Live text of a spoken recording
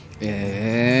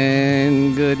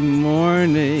And good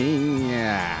morning.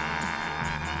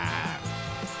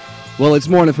 Well, it's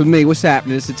morning for me. What's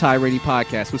happening? It's the Ty Rainey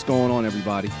Podcast. What's going on,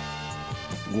 everybody?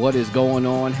 What is going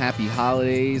on? Happy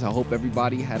holidays. I hope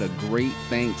everybody had a great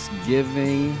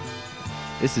Thanksgiving.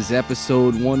 This is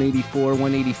episode 184,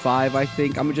 185, I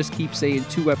think. I'm going to just keep saying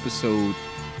 2 episode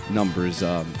numbers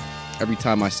every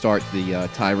time I start the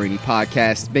Ty Rainey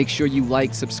Podcast. Make sure you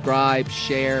like, subscribe,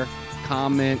 share,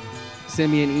 comment.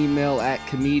 Send me an email at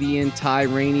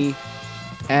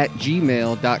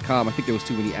comediantyrainey@gmail.com. I think there was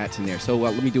too many ats in there, so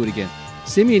let me do it again.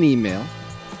 Send me an email.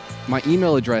 My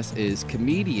email address is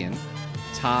comediantyrainey.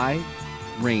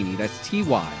 That's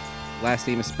T-Y. Last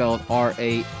name is spelled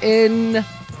R-A-N-E-Y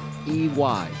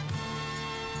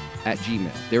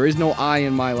 @gmail. There is no I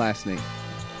in my last name.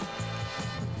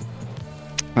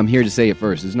 I'm here to say it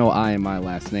first. There's no I in my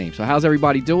last name. So how's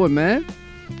everybody doing, man?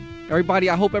 Everybody,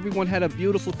 I hope everyone had a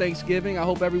beautiful Thanksgiving. I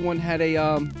hope everyone had a,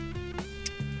 a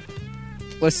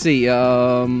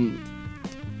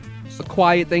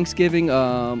quiet Thanksgiving,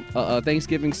 a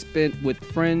Thanksgiving spent with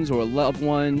friends or loved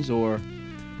ones, or,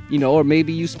 or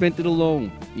maybe you spent it alone,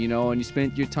 and you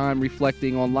spent your time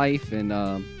reflecting on life and,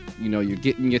 you're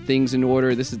getting your things in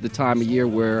order. This is the time of year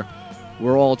where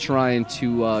we're all trying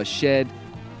to shed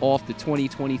off the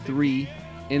 2023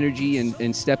 energy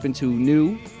and step into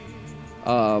new.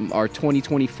 Our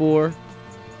 2024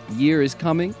 year is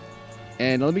coming,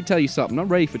 and let me tell you something. I'm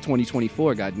ready for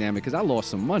 2024, goddammit, because I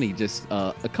lost some money just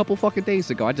a couple fucking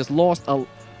days ago. I just lost a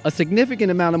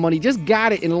significant amount of money. Just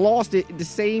got it and lost it at the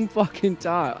same fucking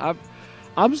time.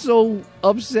 I'm so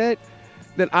upset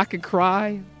that I could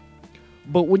cry,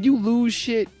 but when you lose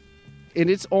shit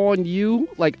and it's on you,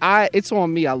 it's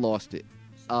on me. I lost it.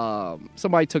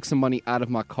 Somebody took some money out of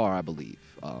my car, I believe.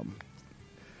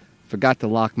 Forgot to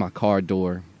lock my car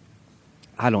door.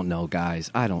 I don't know, guys.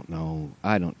 I don't know.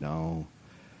 I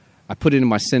put it in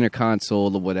my center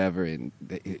console or whatever, and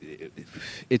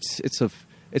it's a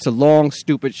long,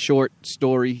 stupid, short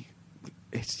story.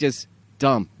 It's just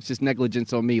dumb. It's just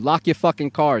negligence on me. Lock your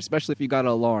fucking car, especially if you got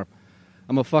an alarm.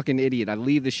 I'm a fucking idiot. I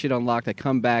leave the shit unlocked. I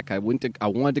come back. I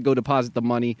wanted to go deposit the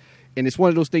money, and it's one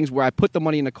of those things where I put the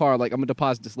money in the car, like, I'm gonna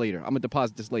deposit this later.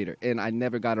 And I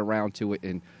never got around to it,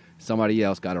 and somebody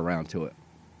else got around to it.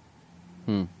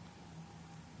 And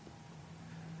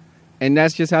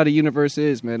that's just how the universe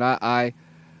is, man. I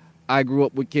grew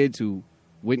up with kids who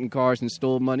went in cars and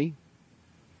stole money,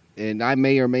 and I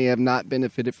may or may have not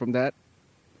benefited from that.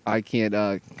 I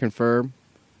can't confirm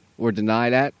or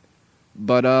deny that.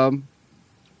 But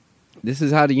this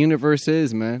is how the universe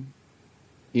is, man.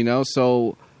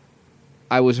 So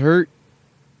I was hurt.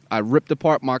 I ripped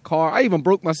apart my car. I even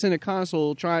broke my center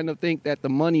console trying to think that the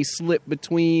money slipped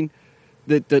between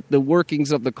the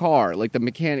workings of the car, like the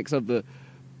mechanics of the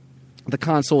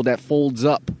console that folds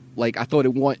up. Like, I thought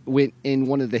it went in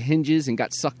one of the hinges and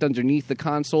got sucked underneath the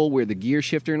console where the gear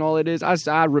shifter and all it is.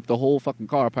 I ripped the whole fucking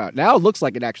car apart. Now it looks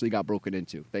like it actually got broken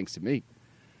into, thanks to me.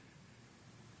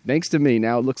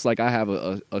 Now it looks like I have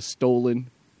a stolen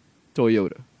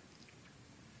Toyota.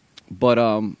 But,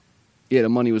 yeah, the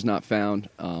money was not found.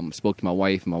 Spoke to my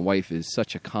wife. My wife is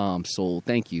such a calm soul.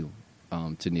 Thank you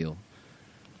to Neil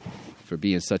for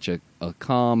being such a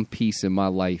calm piece in my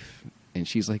life. And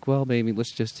she's like, well, baby,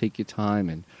 let's just take your time,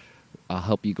 and I'll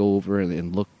help you go over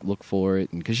and look for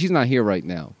it. Because she's not here right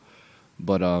now.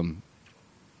 But I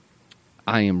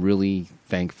am really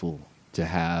thankful to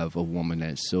have a woman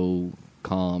that's so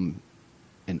calm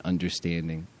and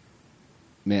understanding.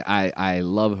 Man, I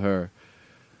love her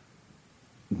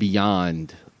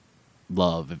beyond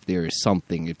love, if there is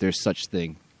something, if there's such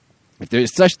thing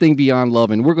beyond love,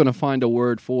 and we're going to find a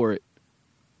word for it.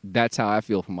 That's how I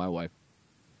feel for my wife.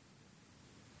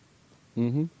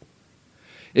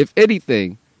 If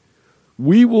anything,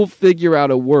 we will figure out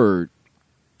a word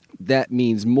that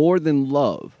means more than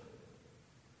love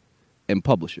and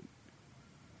publish it.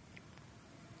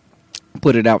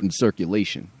 Put it out in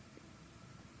circulation.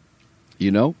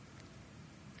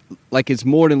 Like, it's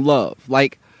more than love.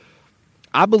 Like,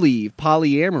 I believe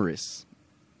polyamorous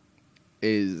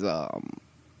is, now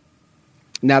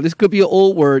this could be an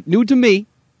old word, new to me.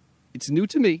 It's new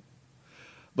to me.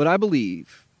 But I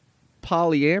believe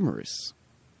polyamorous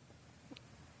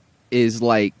is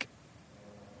like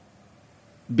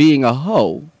being a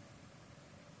hoe,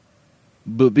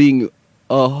 but being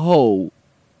a hoe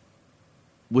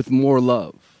with more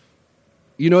love.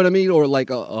 You know what I mean? Or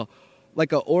like a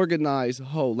organized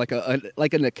hoe, like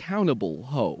an accountable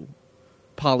hoe.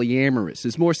 Polyamorous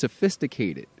is more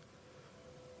sophisticated.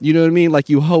 You know what I mean? Like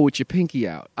you hoe with your pinky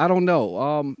out. I don't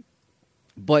know.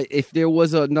 But if there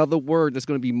was another word that's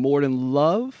going to be more than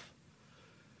love,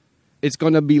 it's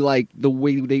gonna be like the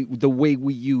way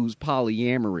we use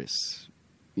polyamorous,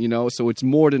 you know. So it's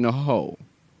more than a hoe,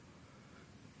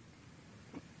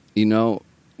 you know.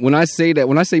 When I say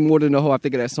more than a hoe, I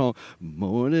think of that song,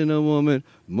 more than a woman,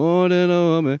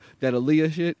 that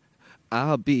Aaliyah shit.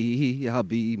 I'll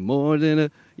be more than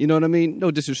a, you know what I mean?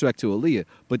 No disrespect to Aaliyah,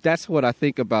 but that's what I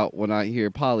think about when I hear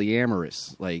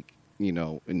polyamorous, like, you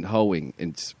know, and hoeing.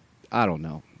 And I don't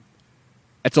know.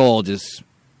 It's all just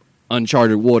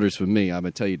uncharted waters for me. I'm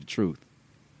going to tell you the truth.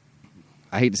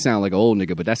 I hate to sound like an old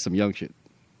nigga, but that's some young shit.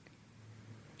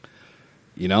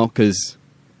 You know, because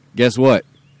guess what?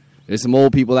 There's some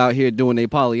old people out here doing they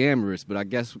polyamorous, but I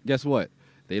guess what?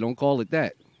 They don't call it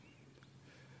that.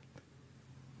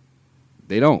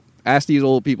 They don't. Ask these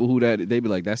old people who that, they be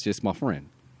like, that's just my friend.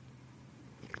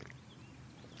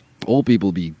 Old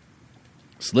people be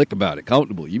slick about it,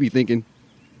 comfortable. You be thinking,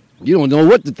 you don't know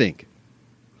what to think.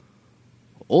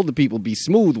 Older people be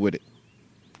smooth with it.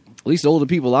 At least the older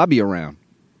people I be around.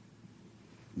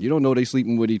 You don't know they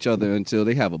sleeping with each other until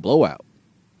they have a blowout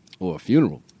or a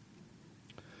funeral.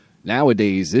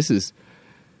 Nowadays,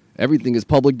 everything is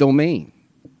public domain.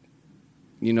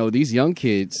 You know, these young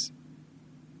kids,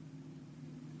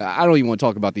 I don't even want to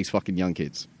talk about these fucking young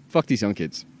kids. Fuck these young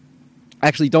kids.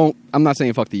 Actually, I'm not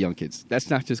saying fuck the young kids. That's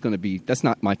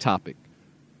not my topic.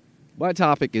 My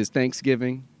topic is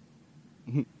Thanksgiving,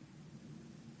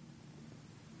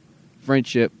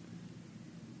 friendship,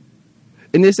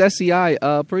 and this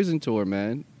SCI prison tour,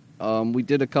 man. We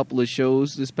did a couple of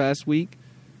shows this past week.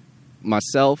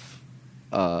 Myself,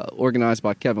 organized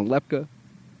by Kevin Lepka,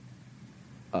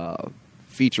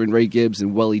 featuring Ray Gibbs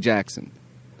and Welly Jackson.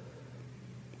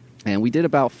 And we did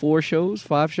about 5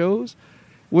 shows.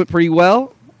 Went pretty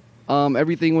well.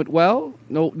 Everything went well.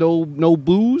 No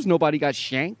booze. Nobody got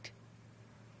shanked.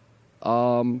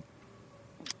 I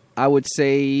would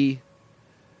say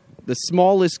the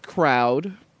smallest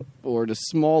crowd or the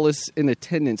smallest in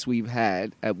attendance we've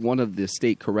had at one of the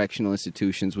state correctional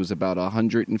institutions was about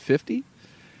 150.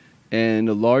 And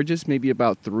the largest, maybe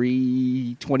about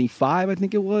 325, I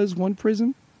think it was, one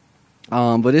prison.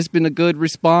 But it's been a good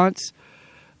response.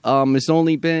 It's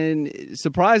only been,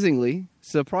 surprisingly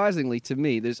to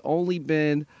me, there's only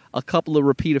been a couple of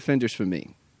repeat offenders for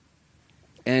me.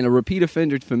 And a repeat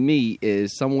offender for me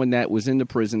is someone that was in the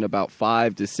prison about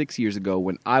 5 to 6 years ago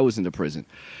when I was in the prison.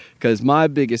 Because my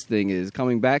biggest thing is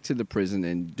coming back to the prison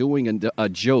and doing a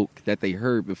joke that they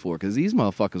heard before. Because these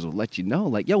motherfuckers will let you know,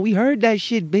 like, yo, we heard that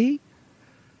shit, B.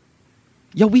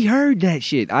 Yo, we heard that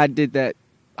shit. I did that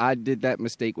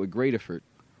mistake with Graterford.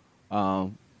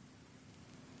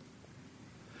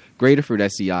 Graterford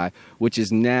SCI, which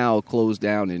is now closed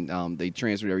down, and they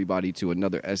transferred everybody to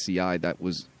another SCI that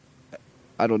was,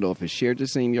 I don't know if it shared the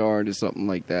same yard or something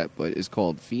like that, but it's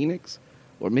called Phoenix.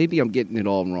 Or maybe I'm getting it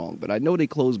all wrong, but I know they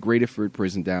closed Graterford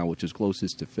Prison down, which is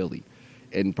closest to Philly,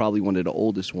 and probably one of the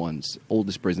oldest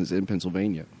prisons in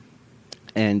Pennsylvania.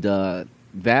 And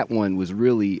that one was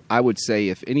really, I would say,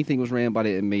 if anything was ran by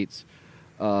the inmates,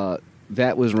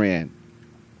 that was ran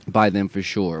by them for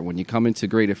sure. When you come into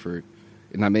Graterford,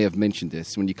 and I may have mentioned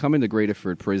this, when you come into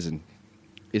Graterford Prison,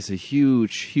 it's a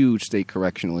huge, huge state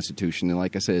correctional institution. And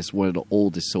like I said, it's one of the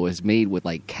oldest, so it's made with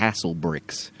like castle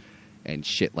bricks and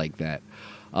shit like that.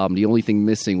 The only thing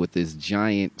missing with this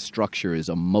giant structure is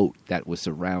a moat that was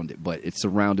surrounded, but it's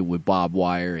surrounded with barbed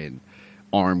wire and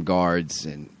armed guards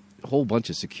and a whole bunch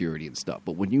of security and stuff.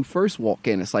 But when you first walk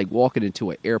in, it's like walking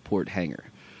into an airport hangar.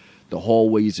 The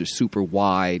hallways are super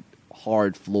wide,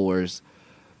 hard floors.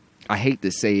 I hate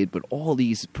to say it, but all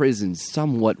these prisons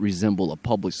somewhat resemble a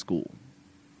public school,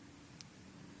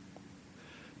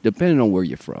 depending on where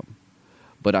you're from.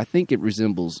 But I think it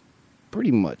resembles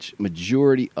pretty much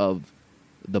majority of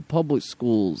the public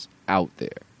schools out there,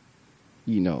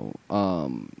 you know.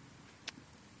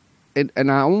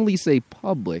 And I only say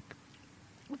public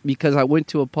because I went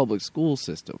to a public school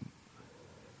system,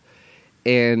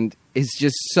 and it's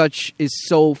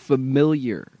so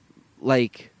familiar,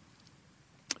 like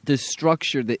the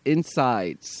structure, the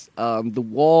insides, the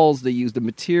walls they use, the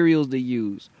materials they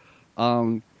use,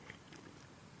 the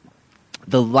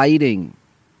lighting.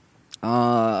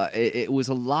 It was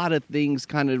a lot of things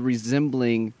kind of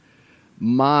resembling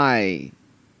my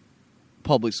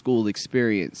public school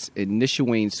experience in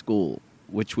Nishawane School,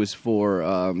 which was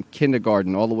for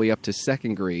kindergarten all the way up to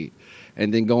 2nd grade,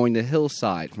 and then going to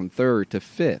Hillside from 3rd to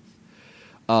 5th,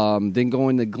 then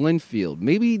going to Glenfield.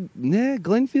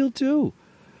 Glenfield too.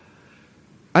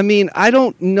 I mean, I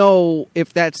don't know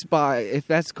if that's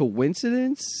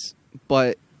coincidence,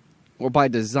 or by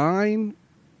design.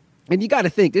 And you got to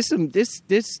think, there's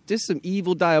some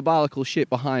evil, diabolical shit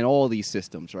behind all these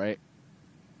systems, right?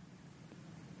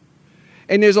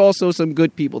 And there's also some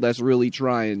good people that's really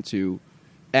trying to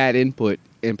add input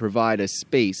and provide a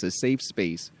space, a safe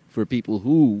space for people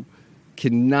who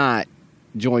cannot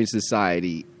join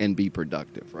society and be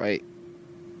productive, right?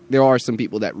 There are some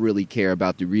people that really care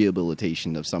about the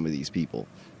rehabilitation of some of these people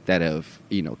that have,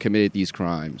 committed these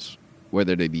crimes,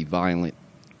 whether they be violent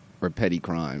or petty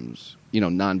crimes,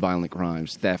 nonviolent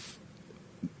crimes, theft.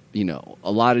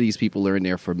 A lot of these people are in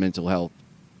there for mental health,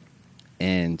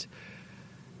 and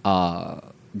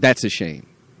that's a shame.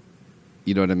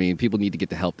 You know what I mean? People need to get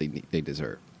the help they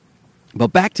deserve.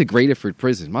 But back to Graterford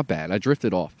Prison. My bad. I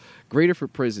drifted off.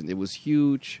 Graterford Prison. It was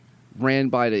huge, ran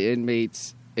by the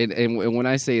inmates. And when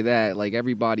I say that, like,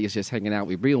 everybody is just hanging out.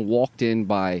 We're being walked in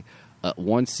by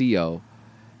one CO.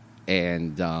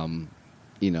 And,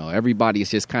 everybody is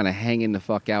just kind of hanging the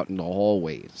fuck out in the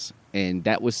hallways. And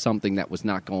that was something that was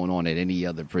not going on at any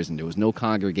other prison. There was no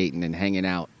congregating and hanging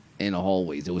out in the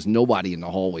hallways. There was nobody in the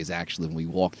hallways, actually, when we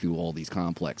walked through all these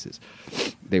complexes.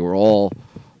 They were all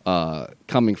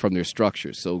coming from their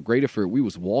structures. So Graterford, we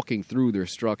was walking through their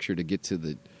structure to get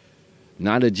to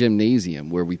not a gymnasium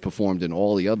where we performed in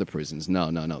all the other prisons. No.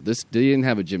 They didn't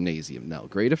have a gymnasium. No,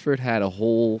 Graterford had a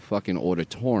whole fucking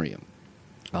auditorium.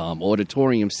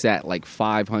 Auditorium sat like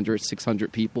 500,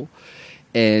 600 people.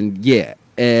 And yeah,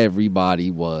 everybody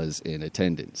was in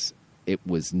attendance. It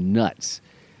was nuts.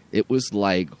 It was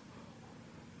like,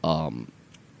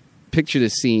 picture the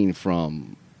scene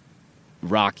from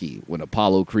Rocky when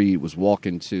Apollo Creed was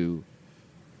walking to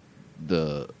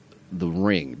the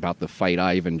ring about to fight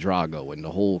Ivan Drago, and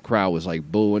the whole crowd was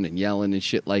like booing and yelling and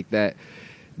shit like that.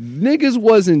 Niggas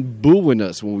wasn't booing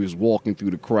us when we was walking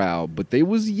through the crowd, but they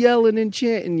was yelling and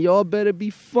chanting, "Y'all better be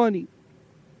funny.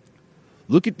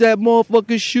 Look at that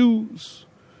motherfucker's shoes.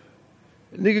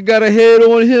 Nigga got a head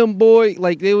on him, boy."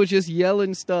 Like, they was just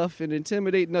yelling stuff and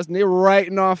intimidating us, and they were right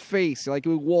in our face. Like,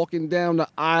 we were walking down the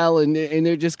aisle, and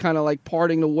they're just kind of like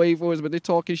parting the way for us, but they're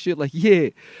talking shit like, yeah.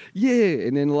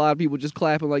 And then a lot of people just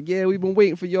clapping like, "Yeah, we've been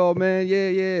waiting for y'all, man.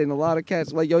 Yeah." And a lot of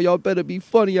cats like, "Yo, y'all better be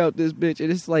funny out this bitch."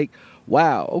 And it's like,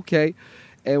 wow, okay.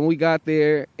 And we got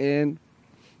there, and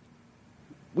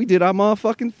we did our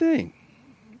motherfucking thing.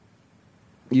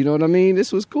 You know what I mean?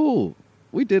 This was cool.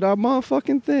 We did our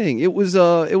motherfucking thing. It was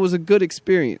a good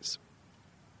experience.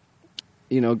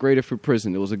 Graterford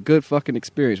Prison. It was a good fucking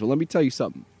experience. Well, let me tell you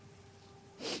something.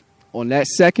 On that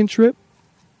second trip,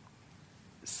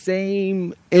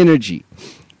 same energy.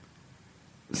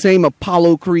 Same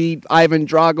Apollo Creed, Ivan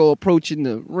Drago approaching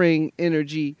the ring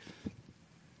energy.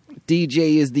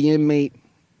 DJ is the inmate.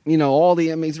 All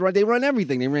the inmates they run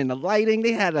everything. They ran the lighting.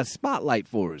 They had a spotlight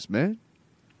for us, man.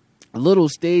 A little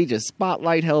stage, a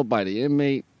spotlight held by the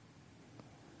inmate.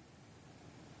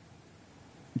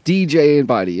 DJing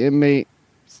by the inmate.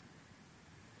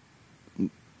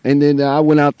 And then I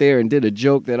went out there and did a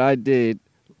joke that I did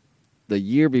the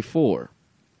year before.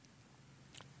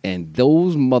 And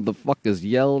those motherfuckers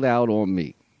yelled out on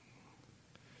me.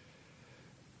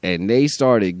 And they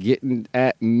started getting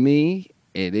at me,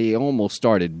 and they almost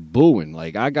started booing.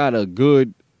 Like, I got a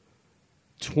good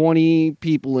 20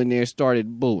 people in there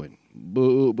started booing.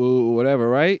 Boo, boo, whatever,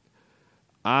 right?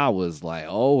 I was like,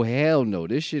 oh, hell no,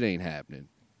 this shit ain't happening.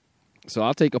 So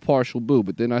I'll take a partial boo.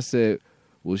 But then I said,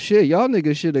 well, shit, y'all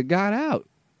niggas should have got out.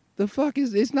 The fuck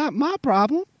it's not my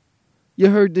problem.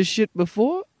 You heard this shit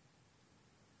before?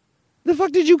 The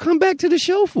fuck did you come back to the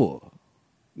show for?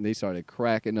 And they started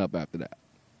cracking up after that.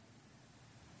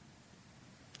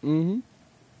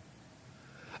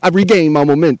 I regained my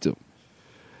momentum.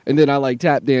 And then I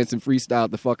tap dance and freestyle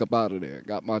the fuck up out of there.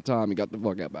 Got my time and got the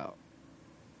fuck up out.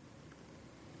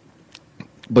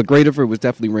 But Graterford was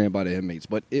definitely ran by the inmates.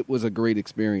 But it was a great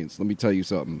experience. Let me tell you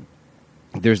something.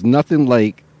 There's nothing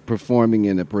like performing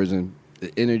in a prison.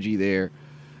 The energy there,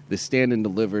 the stand and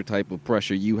deliver type of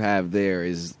pressure you have there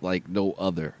is like no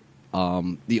other.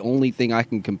 The only thing I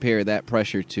can compare that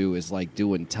pressure to is like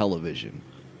doing television.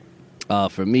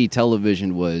 For me,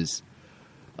 television was...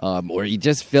 or you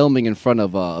just filming in front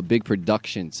of a big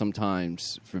production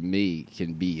sometimes, for me,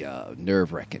 can be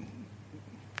nerve-wracking.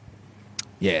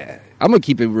 Yeah, I'm going to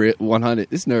keep it 100.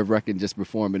 It's nerve-wracking just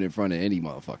performing in front of any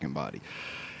motherfucking body.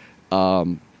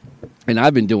 And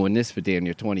I've been doing this for damn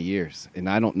near 20 years, and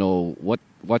I don't know what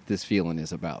this feeling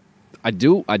is about. I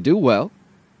do well.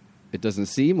 It doesn't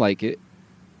seem like it.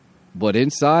 But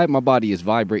inside, my body is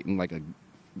vibrating like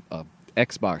a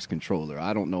Xbox controller.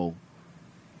 I don't know.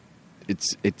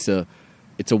 It's a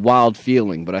wild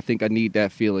feeling, but I think I need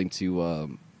that feeling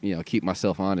to keep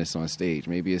myself honest on stage.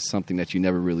 Maybe it's something that you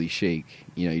never really shake.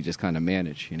 You just kind of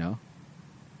manage.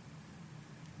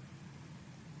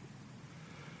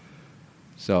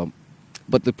 So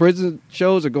But the prison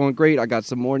shows are going great. I got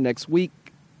some more next week.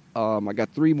 I got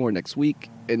 3 more next week,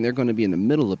 and they're going to be in the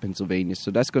middle of Pennsylvania,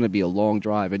 so that's going to be a long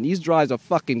drive. And these drives are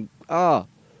fucking, I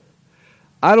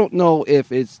don't know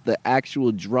if it's the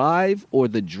actual drive or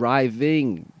the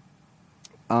driving.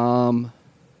 And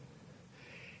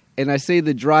I say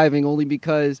the driving only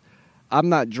because I'm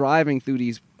not driving through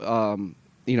these,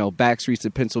 back streets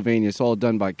of Pennsylvania. It's all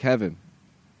done by Kevin,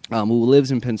 who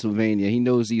lives in Pennsylvania. He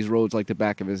knows these roads like the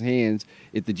back of his hands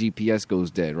if the GPS goes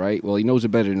dead, right? Well, he knows it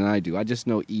better than I do. I just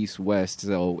know east, west,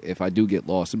 so if I do get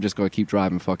lost, I'm just going to keep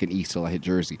driving fucking east till I hit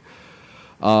Jersey.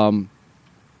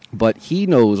 But he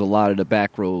knows a lot of the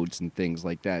back roads and things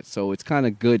like that, so it's kind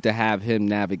of good to have him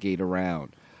navigate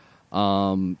around.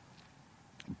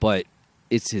 But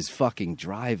it's his fucking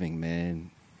driving,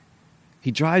 man.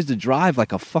 He tries to drive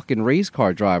like a fucking race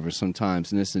car driver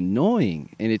sometimes, and it's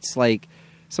annoying. And it's like,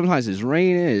 sometimes it's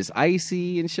raining, it's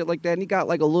icy and shit like that. And he got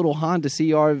like a little Honda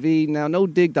CRV. Now, no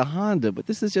dig to Honda, but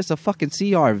this is just a fucking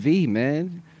CRV,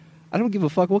 man. I don't give a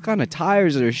fuck what kind of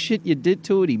tires or shit you did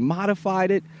to it. He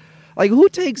modified it. Like, who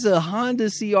takes a Honda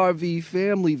CRV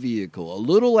family vehicle, a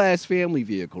little-ass family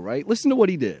vehicle, right? Listen to what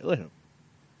he did. Let him.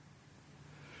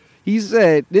 He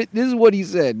said, this is what he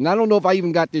said, and I don't know if I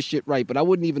even got this shit right, but I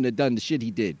wouldn't even have done the shit he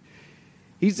did.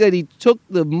 He said he took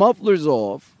the mufflers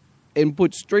off and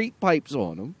put straight pipes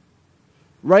on them,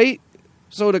 right?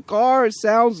 So the car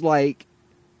sounds like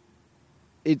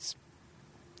it's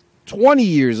 20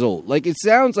 years old. Like, it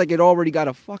sounds like it already got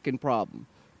a fucking problem.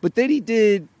 But then he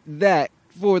did that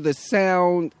for the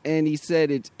sound, and he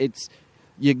said it's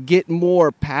you get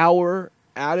more power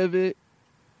out of it.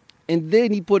 And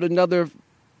then he put another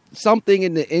something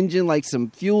in the engine, like some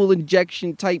fuel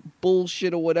injection type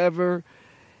bullshit or whatever.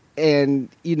 And,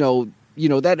 you know,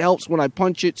 that helps when I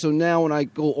punch it. So now when I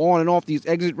go on and off these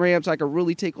exit ramps, I can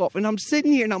really take off. And I'm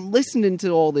sitting here and I'm listening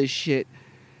to all this shit.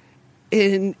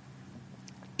 And,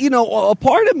 a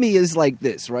part of me is like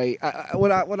this, right?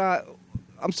 When I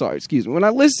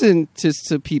listen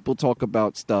to people talk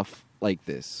about stuff like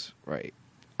this, right?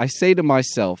 I say to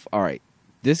myself, all right,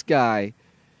 this guy,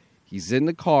 he's in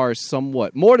the car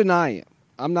somewhat more than I am.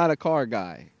 I'm not a car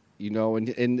guy, and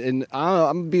I'm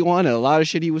gonna be honest. A lot of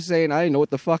shit he was saying, I didn't know what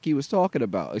the fuck he was talking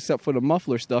about, except for the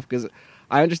muffler stuff, because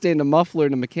I understand the muffler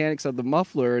and the mechanics of the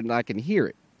muffler, and I can hear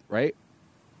it, right?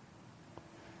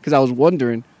 Because I was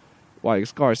wondering why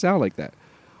his car sound like that.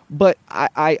 But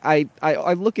I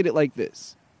look at it like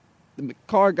this: the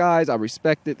car guys, I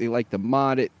respect it. They like to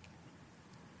mod it.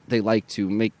 They like to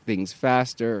make things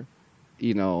faster.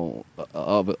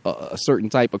 Of a certain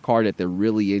type of car that they're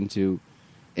really into,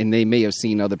 and they may have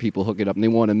seen other people hook it up and they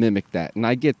want to mimic that. And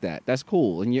I get that. That's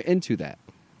cool. And you're into that.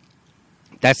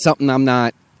 That's something I'm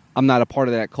not a part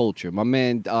of that culture. My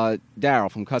man, Daryl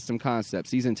from Custom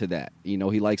Concepts, he's into that. He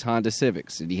likes Honda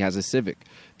Civics, and he has a Civic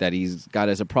that he's got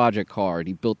as a project car, and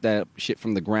he built that shit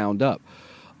from the ground up.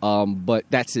 But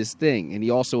that's his thing. And he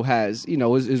also has,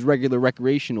 his regular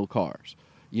recreational cars.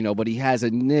 But he has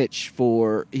a niche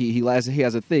for, he has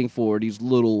a thing for these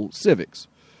little Civics.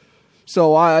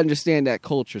 So I understand that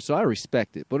culture, so I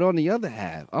respect it. But on the other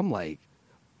hand, I'm like,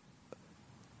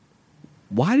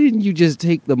 why didn't you just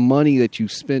take the money that you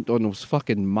spent on those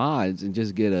fucking mods and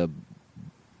just get a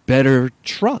better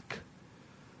truck?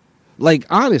 Like,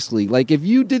 honestly, like if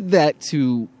you did that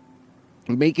to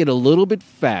make it a little bit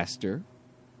faster,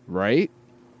 right?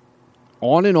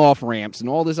 On and off ramps and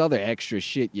all this other extra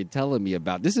shit you're telling me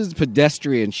about. This is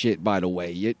pedestrian shit, by the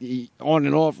way. You on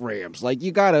and off ramps. Like,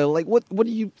 you gotta, like, what are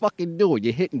you fucking doing?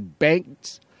 You're hitting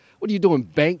banks? What are you doing,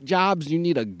 bank jobs? You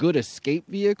need a good escape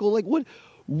vehicle? Like,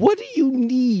 what do you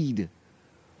need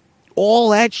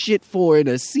all that shit for in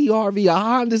a CRV, a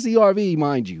Honda CRV,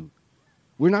 mind you?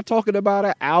 We're not talking about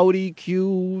an Audi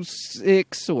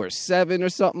Q6 or 7 or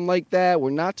something like that. We're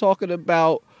not talking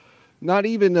about not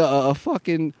even a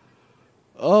fucking...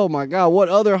 Oh my God, what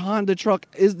other Honda truck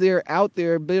is there out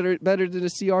there better than a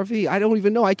CRV? I don't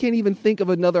even know. I can't even think of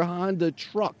another Honda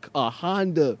truck. A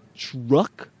Honda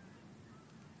truck?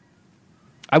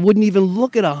 I wouldn't even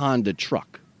look at a Honda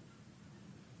truck.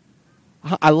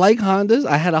 I like Hondas.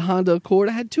 I had a Honda Accord.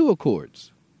 I had 2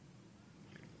 Accords.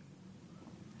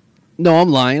 No, I'm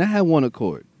lying. I had 1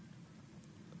 Accord.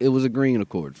 It was a green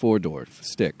Accord, 4-door,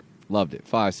 stick. Loved it.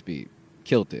 5-speed.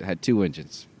 Killed it. Had 2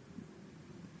 engines.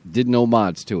 Did no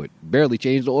mods to it. Barely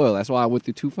changed the oil. That's why I went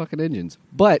through 2 fucking engines.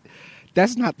 But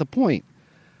that's not the point.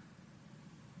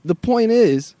 The point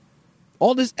is,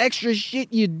 all this extra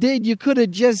shit you did, you could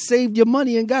have just saved your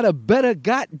money and got a better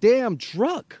goddamn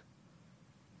truck.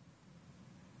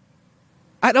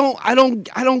 I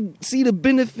don't see the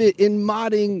benefit in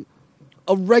modding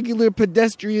a regular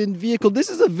pedestrian vehicle. This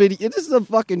is a video. This is a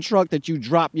fucking truck that you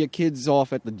drop your kids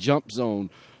off at the jump zone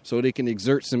so they can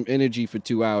exert some energy for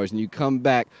 2 hours, and you come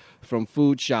back from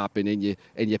food shopping and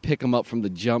you pick them up from the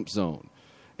jump zone,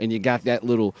 and you got that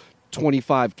little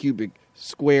 25 cubic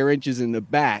square inches in the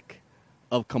back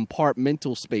of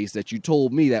compartmental space that you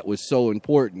told me that was so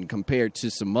important compared to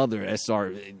some other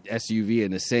SUV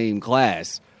in the same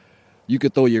class. You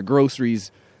could throw your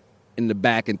groceries in the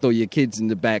back and throw your kids in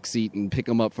the back seat and pick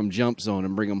them up from jump zone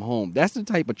and bring them home. That's the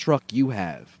type of truck you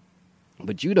have.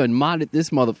 But you done modded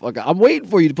this motherfucker. I'm waiting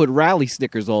for you to put rally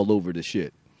stickers all over the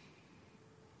shit.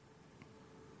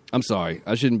 I'm sorry.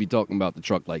 I shouldn't be talking about the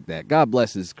truck like that. God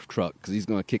bless his truck, because he's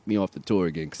going to kick me off the tour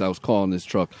again, because I was calling this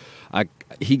truck.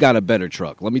 He got a better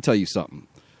truck. Let me tell you something.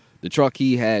 The truck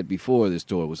he had before this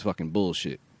tour was fucking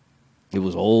bullshit. It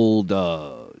was old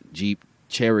Jeep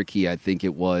Cherokee, I think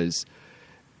it was.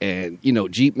 And, you know,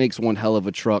 Jeep makes one hell of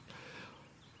a truck.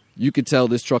 You could tell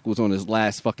this truck was on his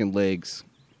last fucking legs.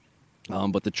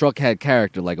 But the truck had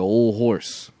character like an old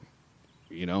horse,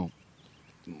 you know,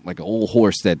 like an old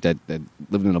horse that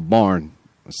lived in a barn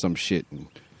or some shit and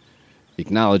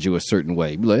acknowledge you a certain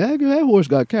way. Be like, hey, that horse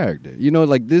got character. You know,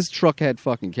 like this truck had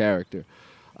fucking character.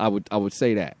 I would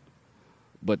say that.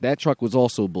 But that truck was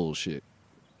also bullshit.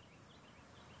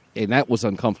 And that was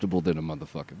uncomfortable than a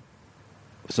motherfucker.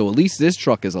 So at least this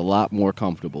truck is a lot more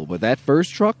comfortable. But that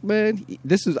first truck, man,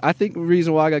 this is, I think, the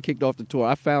reason why I got kicked off the tour.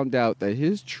 I found out that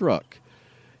his truck,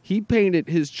 he painted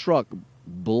his truck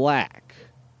black,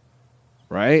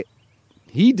 right?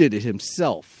 He did it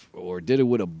himself, or did it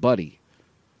with a buddy,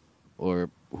 or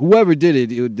whoever did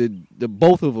it. The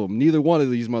both of them, neither one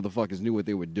of these motherfuckers knew what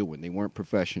they were doing. They weren't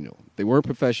professional. They weren't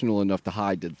professional enough to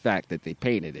hide the fact that they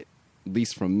painted it, at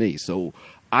least from me. So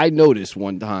I noticed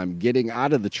one time getting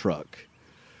out of the truck,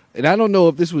 and I don't know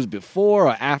if this was before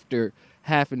or after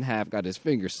Half and Half got his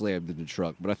finger slammed in the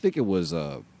truck, but I think it was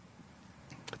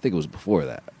before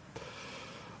that.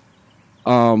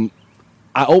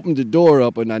 I opened the door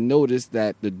up and I noticed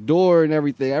that the door and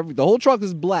everything, the whole truck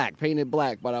is black, painted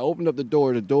black, but I opened up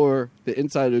the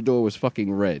inside of the door was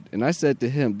fucking red. And I said to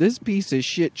him, this piece of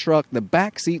shit truck, the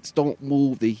back seats don't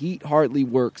move, the heat hardly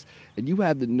works, and you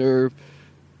have the nerve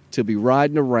to be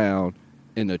riding around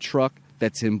in a truck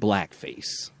that's in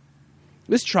blackface.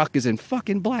 This truck is in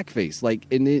fucking blackface. Like,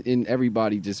 and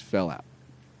everybody just fell out.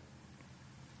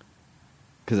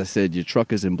 Because I said, your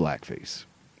truck is in blackface.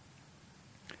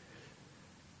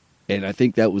 And I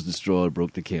think that was the straw that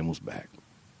broke the camel's back.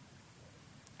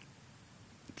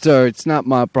 Sir, it's not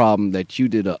my problem that you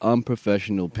did an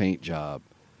unprofessional paint job.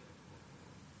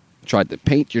 Tried to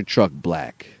paint your truck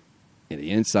black, and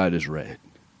the inside is red.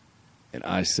 And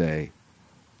I say,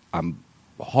 I'm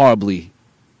horribly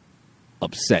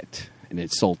upset and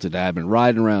insulted. I've been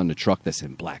riding around the truck that's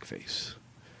in blackface.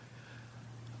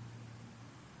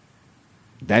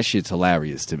 That shit's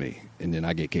hilarious to me. And then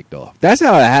I get kicked off. That's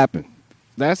how it happened.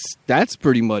 That's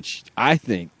pretty much, I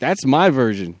think, that's my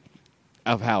version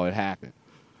of how it happened.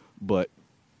 But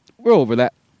we're over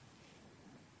that.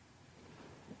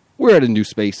 We're at a new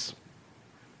space.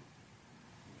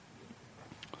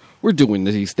 We're doing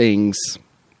these things.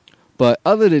 But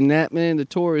other than that, man, the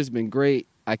tour has been great.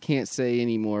 I can't say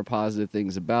any more positive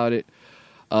things about it.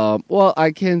 Well,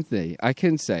 I can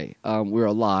say we're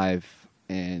alive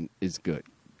and it's good.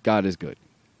 God is good.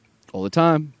 All the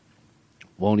time.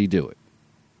 Won't he do it?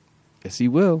 Yes, he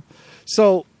will.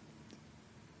 So,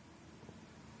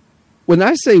 when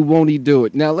I say won't he do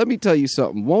it, now let me tell you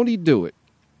something. Won't he do it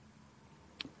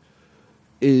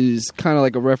is kind of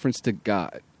like a reference to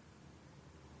God.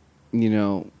 You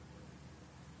know,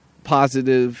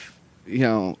 positive, you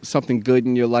know, something good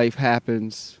in your life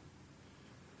happens.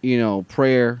 You know,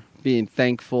 prayer, being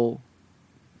thankful,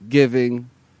 giving,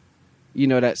 you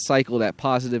know, that cycle, that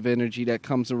positive energy that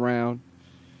comes around.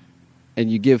 And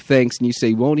you give thanks and you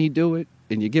say, won't he do it?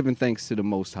 And you're giving thanks to the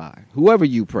Most High, whoever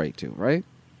you pray to, right?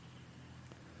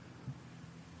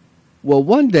 Well,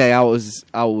 one day I was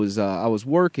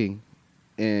working,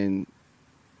 and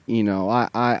you know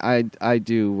I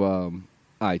do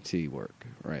IT work,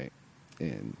 right?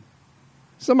 And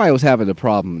somebody was having a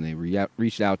problem, and they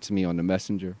reached out to me on the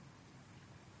messenger,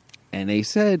 and they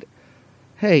said,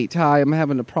 "Hey Ty, I'm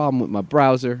having a problem with my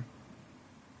browser.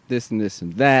 This and this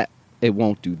and that. It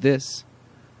won't do this."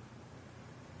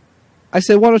 I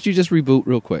said, why don't you just reboot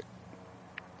real quick?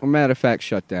 Or matter of fact,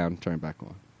 shut down, turn back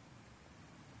on.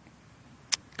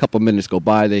 A couple minutes go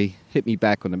by, they hit me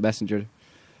back on the messenger.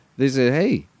 They said,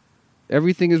 hey,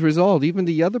 everything is resolved, even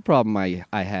the other problem I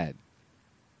had.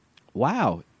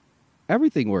 Wow,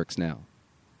 everything works now.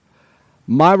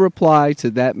 My reply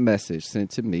to that message sent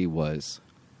to me was,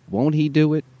 Won't he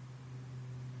do it?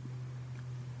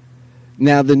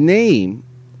 Now, the name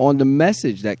on the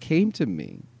message that came to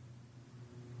me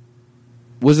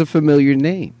was a familiar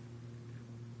name.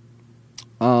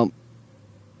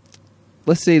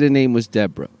 Let's say the name was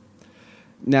Deborah.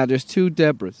 Now, there's two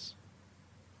Deborahs.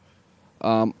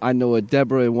 I know a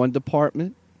Deborah in one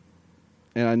department,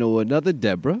 and I know another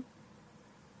Deborah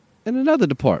in another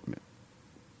department.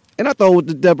 And I thought with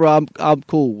the Deborah I'm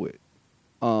cool with.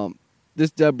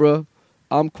 This Deborah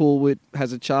I'm cool with,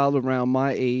 has a child around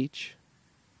my age.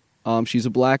 She's a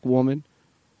black woman.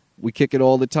 We kick it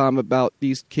all the time about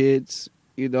these kids,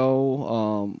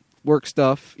 work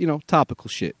stuff, topical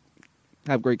shit.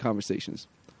 Have great conversations.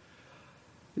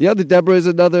 The other Deborah is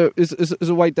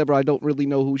a white Deborah. I don't really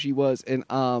know who she was, and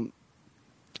I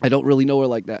don't really know her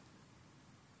like that.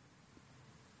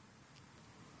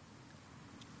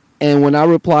 And when I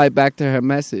replied back to her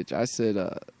message, I said,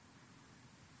 after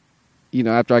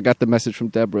I got the message from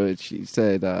Deborah, she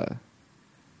said,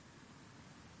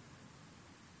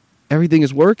 everything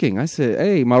is working. I said,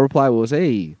 hey, my reply was,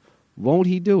 hey, won't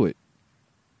he do it?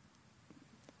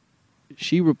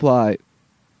 She replied,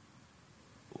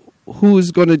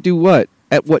 who's going to do what?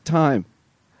 At what time?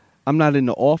 I'm not in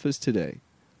the office today.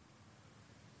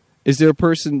 Is there a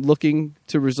person looking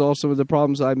to resolve some of the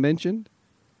problems I mentioned?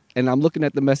 And I'm looking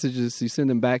at the messages she sent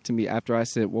them back to me after I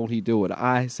said, won't he do it?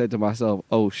 I said to myself,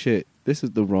 oh, shit, this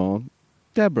is the wrong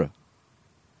Deborah.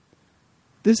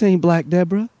 This ain't Black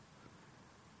Deborah.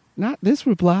 Not this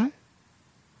reply.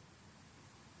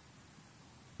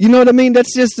 You know what I mean?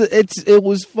 That's just, it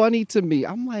was funny to me.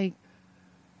 I'm like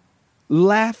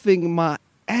laughing my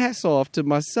ass off to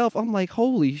myself. I'm like,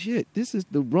 holy shit, this is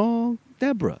the wrong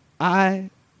Deborah.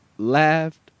 I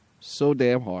laughed so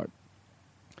damn hard.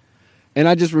 And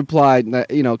I just replied,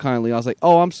 kindly. I was like,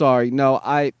 oh, I'm sorry. No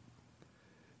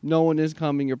one is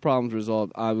coming. Your problem's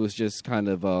resolved. I was just kind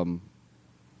of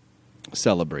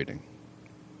celebrating.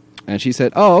 And she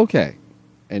said, oh, okay.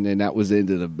 And then that was the end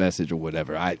of the message or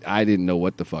whatever. I didn't know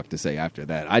what the fuck to say after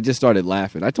that. I just started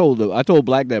laughing. I told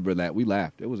Black Deborah that. We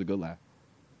laughed. It was a good laugh.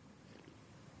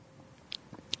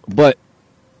 But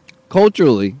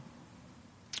culturally,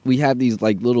 we have these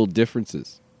like little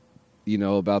differences,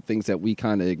 about things that we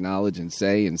kind of acknowledge and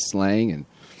say and slang and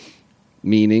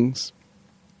meanings,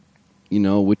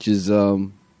 which is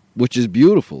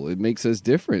beautiful. It makes us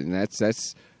different. And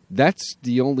that's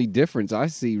the only difference I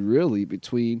see really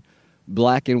between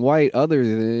black and white other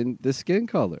than the skin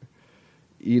color,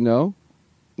 and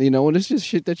it's just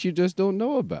shit that you just don't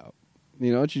know about,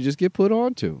 that you just get put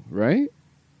onto, right?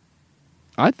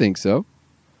 I think so.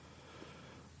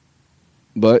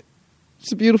 But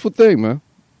it's a beautiful thing, man.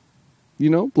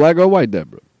 Black or white,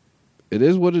 Deborah. It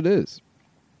is what it is,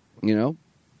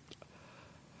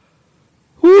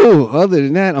 Whew, other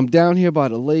than that, I'm down here by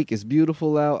the lake. It's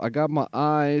beautiful out. I got my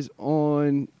eyes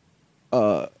on,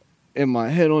 and my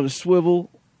head on a swivel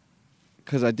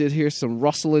because I did hear some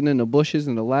rustling in the bushes.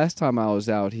 And the last time I was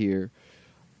out here,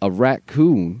 a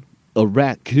raccoon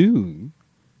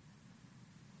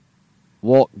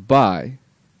walked by.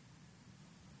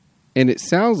 And it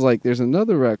sounds like there's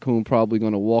another raccoon probably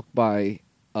going to walk by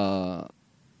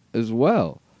as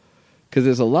well. Because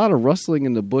there's a lot of rustling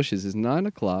in the bushes. It's 9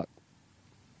 o'clock.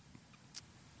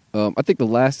 I think the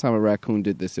last time a raccoon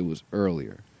did this, it was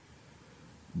earlier.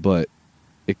 But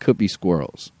it could be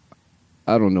squirrels.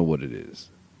 I don't know what it is.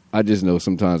 I just know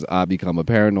sometimes I become a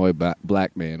paranoid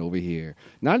black man over here.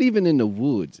 Not even in the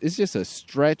woods. It's just a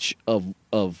stretch of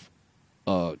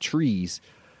trees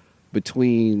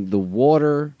between the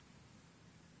water,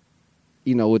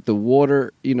 with the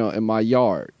water, in my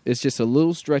yard. It's just a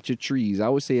little stretch of trees. I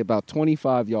would say about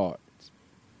 25 yards.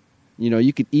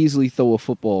 You could easily throw a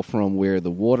football from where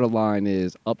the water line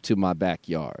is up to my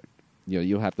backyard.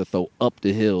 You'll have to throw up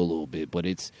the hill a little bit, but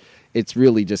it's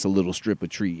really just a little strip of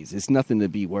trees. It's nothing to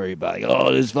be worried about. Like,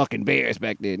 oh, there's fucking bears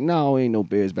back there. No, ain't no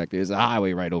bears back there. There's a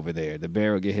highway right over there. The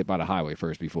bear will get hit by the highway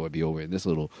first before it be over in this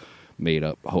little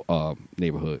made-up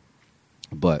neighborhood.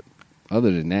 But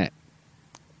other than that,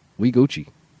 we Gucci.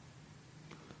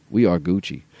 We are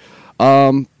Gucci.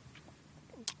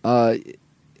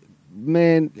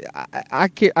 Man, I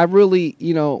can't. I really,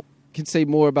 can say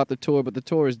more about the tour, but the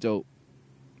tour is dope.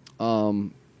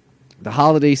 The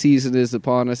holiday season is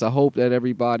upon us. I hope that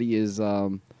everybody is,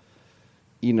 able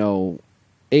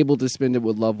to spend it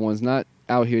with loved ones, not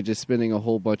out here just spending a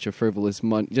whole bunch of frivolous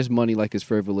money, just money like it's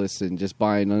frivolous, and just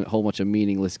buying a whole bunch of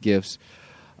meaningless gifts.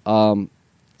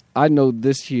 I know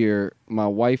this year, my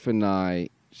wife and I,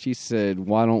 she said,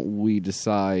 why don't we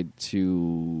decide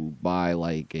to buy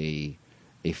like a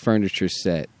furniture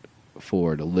set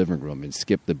for the living room and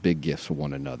skip the big gifts for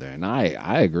one another. And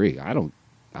I agree. I don't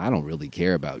really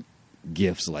care about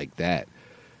gifts like that.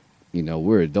 You know,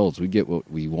 we're adults. We get what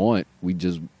we want. We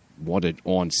just want it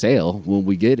on sale when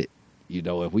we get it. You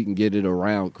know, if we can get it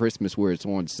around Christmas where it's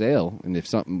on sale, and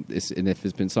if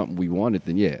it's been something we wanted,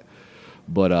 then yeah.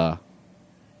 But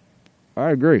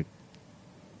I agree.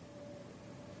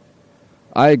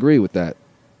 I agree with that.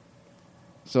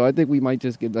 So I think we might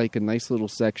just get like a nice little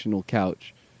sectional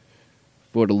couch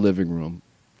for the living room,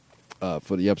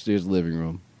 for the upstairs living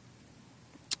room.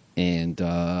 And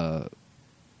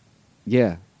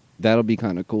yeah, that'll be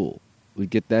kind of cool. We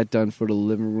get that done for the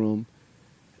living room.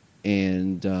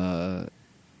 And I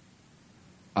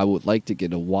would like to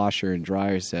get a washer and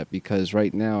dryer set, because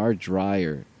right now our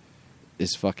dryer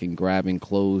is fucking grabbing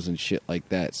clothes and shit like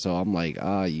that. So I'm like,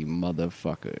 you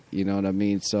motherfucker. You know what I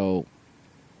mean? So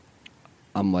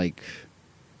I'm like,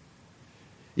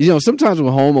 you know, sometimes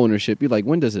with home ownership, you're like,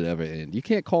 when does it ever end? You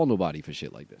can't call nobody for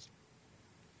shit like this.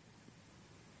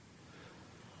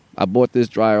 I bought this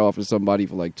dryer off of somebody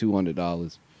for like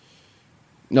 $200.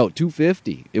 No,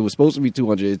 $250. It was supposed to be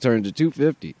 $200. It turned to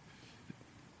 $250.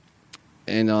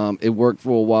 And it worked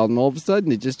for a while, and all of a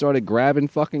sudden it just started grabbing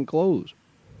fucking clothes.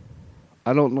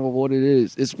 I don't know what it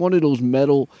is. It's one of those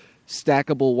metal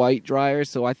stackable white dryers,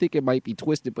 so I think it might be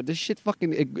twisted. But this shit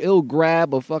fucking, it'll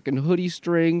grab a fucking hoodie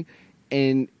string,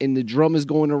 and the drum is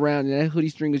going around, and that hoodie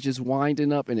string is just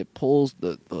winding up, and it pulls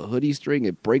the hoodie string.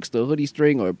 It breaks the hoodie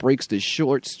string, or it breaks the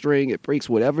short string. It breaks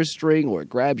whatever string, or it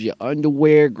grabs your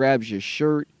underwear, grabs your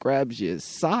shirt, grabs your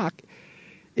sock.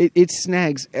 It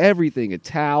snags everything. A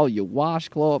towel, your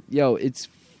washcloth. Yo, it's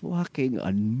fucking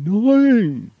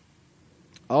annoying.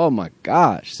 Oh my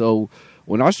gosh. So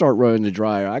when I start running the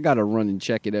dryer, I got to run and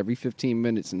check it every 15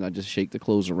 minutes, and I just shake the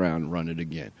clothes around and run it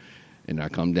again. And I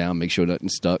come down, make sure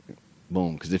nothing's stuck.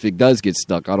 Boom. Because if it does get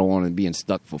stuck, I don't want it being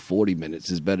stuck for 40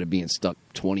 minutes. It's better being stuck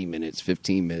 20 minutes,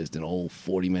 15 minutes than a whole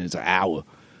 40 minutes, an hour.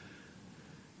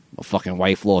 My fucking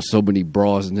wife lost so many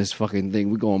bras in this fucking thing.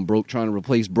 We're going broke trying to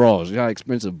replace bras. You know how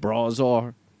expensive bras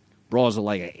are? Bras are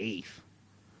like an eighth.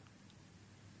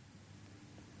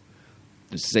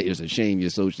 It's a shame you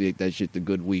associate that shit to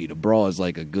good weed. A bra is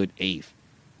like a good eighth.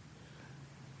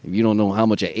 If you don't know how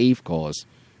much an eighth costs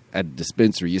at a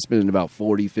dispensary, you're spending about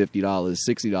 $40, $50,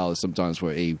 $60 sometimes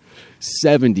for an eighth.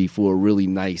 $70 for a really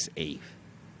nice eighth.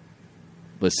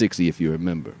 But $60 if you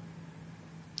remember.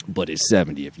 But it's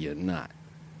 $70 if you're not.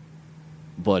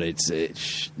 But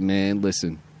man,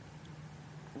 listen.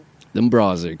 Them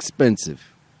bras are expensive.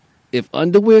 If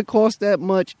underwear cost that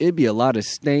much, it'd be a lot of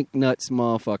stank nuts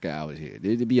motherfucker out here.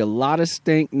 There'd be a lot of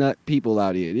stank nut people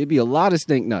out here. There'd be a lot of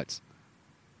stank nuts.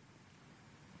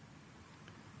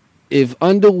 If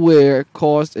underwear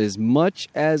cost as much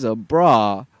as a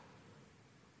bra,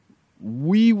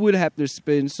 we would have to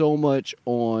spend so much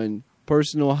on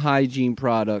personal hygiene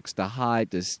products to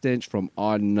hide the stench from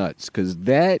our nuts, because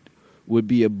that would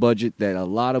be a budget that a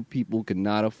lot of people could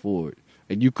not afford.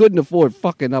 And you couldn't afford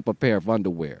fucking up a pair of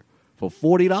underwear. For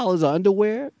 $40 of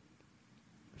underwear?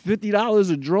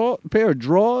 $50 a pair of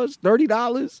drawers?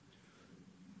 $30?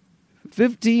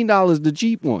 $15 the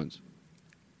cheap ones.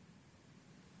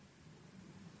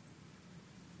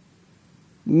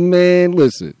 Man,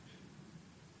 listen.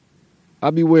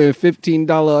 I'll be wearing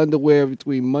 $15 underwear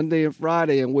between Monday and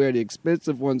Friday and wear the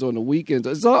expensive ones on the weekends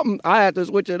or something. I have to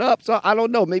switch it up. So I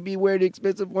don't know. Maybe wear the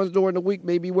expensive ones during the week.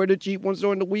 Maybe wear the cheap ones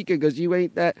during the weekend, because you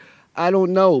ain't that. I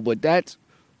don't know. But that'd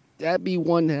be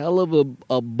one hell of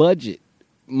a budget.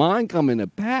 Mine come in a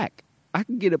pack. I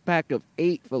can get a pack of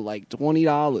 8 for like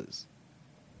 $20.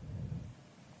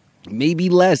 Maybe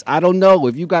less. I don't know.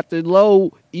 If you got the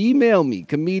low, email me,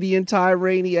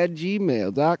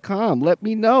 comediantyrany@gmail.com. Let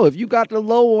me know. If you got the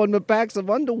low on the packs of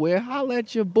underwear, holla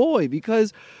at your boy.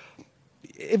 Because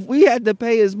if we had to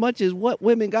pay as much as what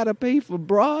women got to pay for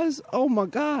bras, oh my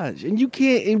gosh. And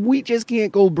we just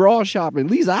can't go bra shopping.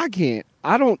 At least I can't.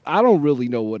 I don't really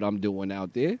know what I'm doing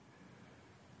out there.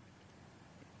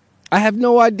 I have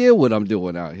no idea what I'm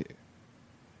doing out here.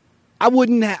 I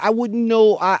wouldn't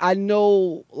know. I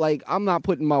know, like, I'm not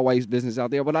putting my wife's business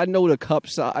out there, but I know the cup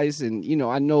size, and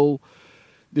I know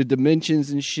the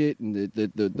dimensions and shit, and the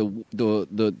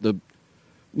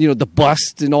the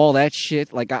bust and all that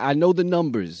shit. Like, I know the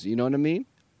numbers. You know what I mean?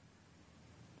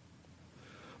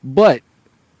 But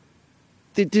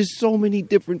there's so many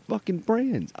different fucking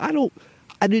brands. I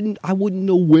wouldn't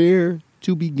know where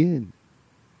to begin.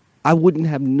 I wouldn't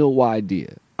have no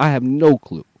idea. I have no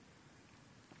clue.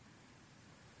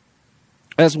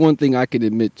 That's one thing I can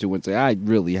admit to and say, I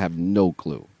really have no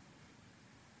clue.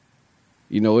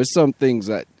 It's some things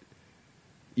that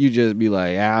you just be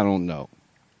like, I don't know.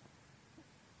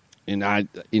 And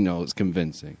it's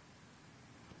convincing.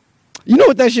 You know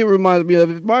what that shit reminds me of?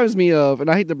 It reminds me of, and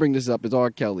I hate to bring this up, is R.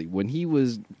 Kelly. When he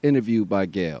was interviewed by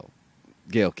Gail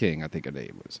King, I think her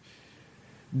name was.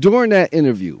 During that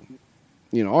interview,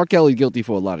 R. Kelly's guilty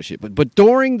for a lot of shit. But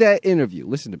during that interview,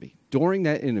 listen to me. During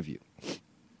that interview,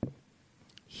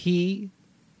 he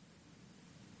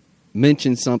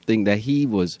mentioned something that he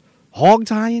was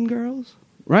hog-tying girls,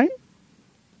 right?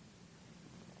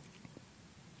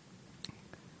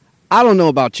 I don't know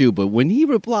about you, but when he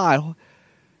replied,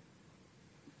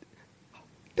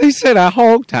 they said I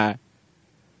hog-tie.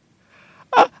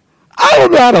 I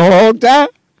don't know how to hog-tie.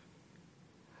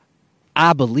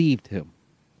 I believed him.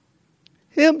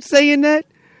 Him saying that,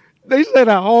 they said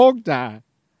I hog-tie.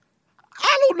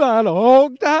 I don't know how to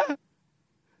hog-tie.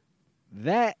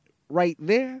 That right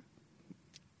there,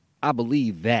 I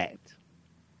believe that.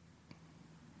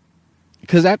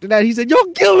 Because after that, he said,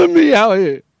 "You're killing me out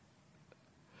here."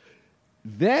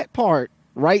 That part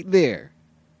right there,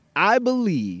 I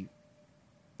believe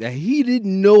that he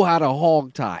didn't know how to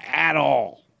hog tie at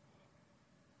all.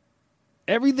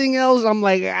 Everything else, I'm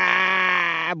like,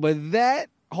 but that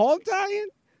hog tying,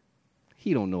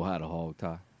 he don't know how to hog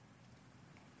tie.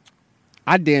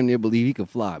 I damn near believe he could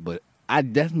fly, but I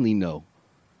definitely know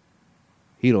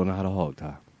he don't know how to hog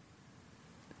tie.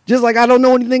 Just like I don't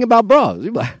know anything about bras.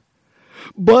 You're like,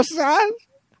 bust size?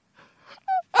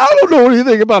 I don't know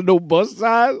anything about no bust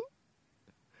size.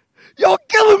 Y'all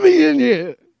killing me in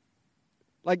here.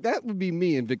 Like, that would be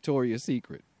me in Victoria's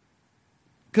Secret.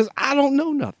 Because I don't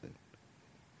know nothing.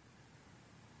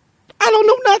 I don't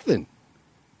know nothing.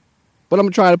 But I'm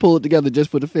going to try to pull it together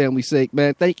just for the family's sake,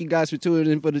 man. Thank you guys for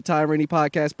tuning in for the Ty Rainey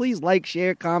podcast. Please like,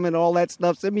 share, comment, all that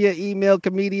stuff. Send me an email,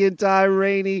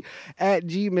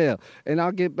 comediantyrainey@gmail. And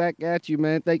I'll get back at you,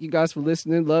 man. Thank you guys for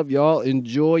listening. Love y'all.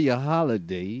 Enjoy your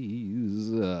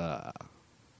holidays.